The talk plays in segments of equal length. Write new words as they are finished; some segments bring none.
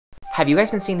Have you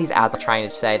guys been seeing these ads trying to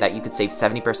say that you could save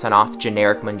 70% off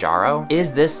generic Mounjaro?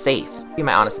 Is this safe? In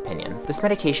my honest opinion, this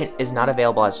medication is not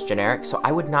available as generic, so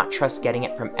I would not trust getting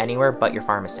it from anywhere but your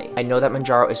pharmacy. I know that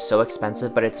Mounjaro is so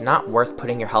expensive, but it's not worth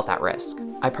putting your health at risk.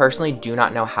 I personally do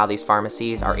not know how these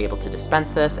pharmacies are able to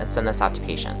dispense this and send this out to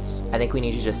patients. I think we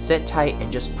need to just sit tight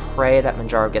and just pray that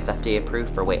Mounjaro gets FDA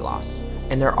approved for weight loss.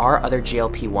 And there are other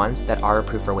GLP-1s that are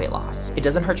approved for weight loss. It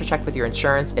doesn't hurt to check with your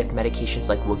insurance if medications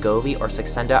like Wegovy or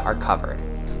Saxenda are covered.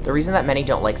 The reason that many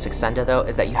don't like Saxenda though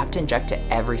is that you have to inject it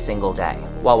every single day,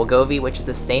 while Wegovy, which is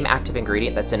the same active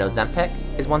ingredient that's in Ozempic,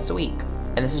 is once a week.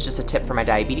 And this is just a tip for my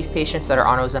diabetes patients that are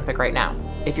on Ozempic right now.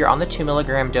 If you're on the 2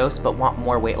 mg dose but want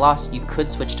more weight loss, you could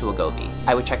switch to Wegovy.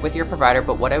 I would check with your provider,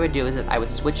 but what I would do is I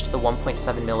would switch to the 1.7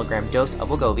 mg dose of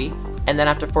Wegovy, and then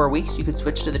after 4 weeks, you could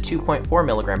switch to the 2.4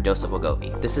 mg dose of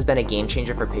Wegovy. This has been a game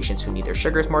changer for patients who need their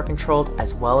sugars more controlled,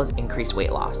 as well as increased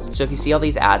weight loss. So if you see all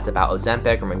these ads about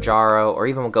Ozempic or Mounjaro or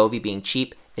even Wegovy being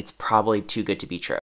cheap, it's probably too good to be true.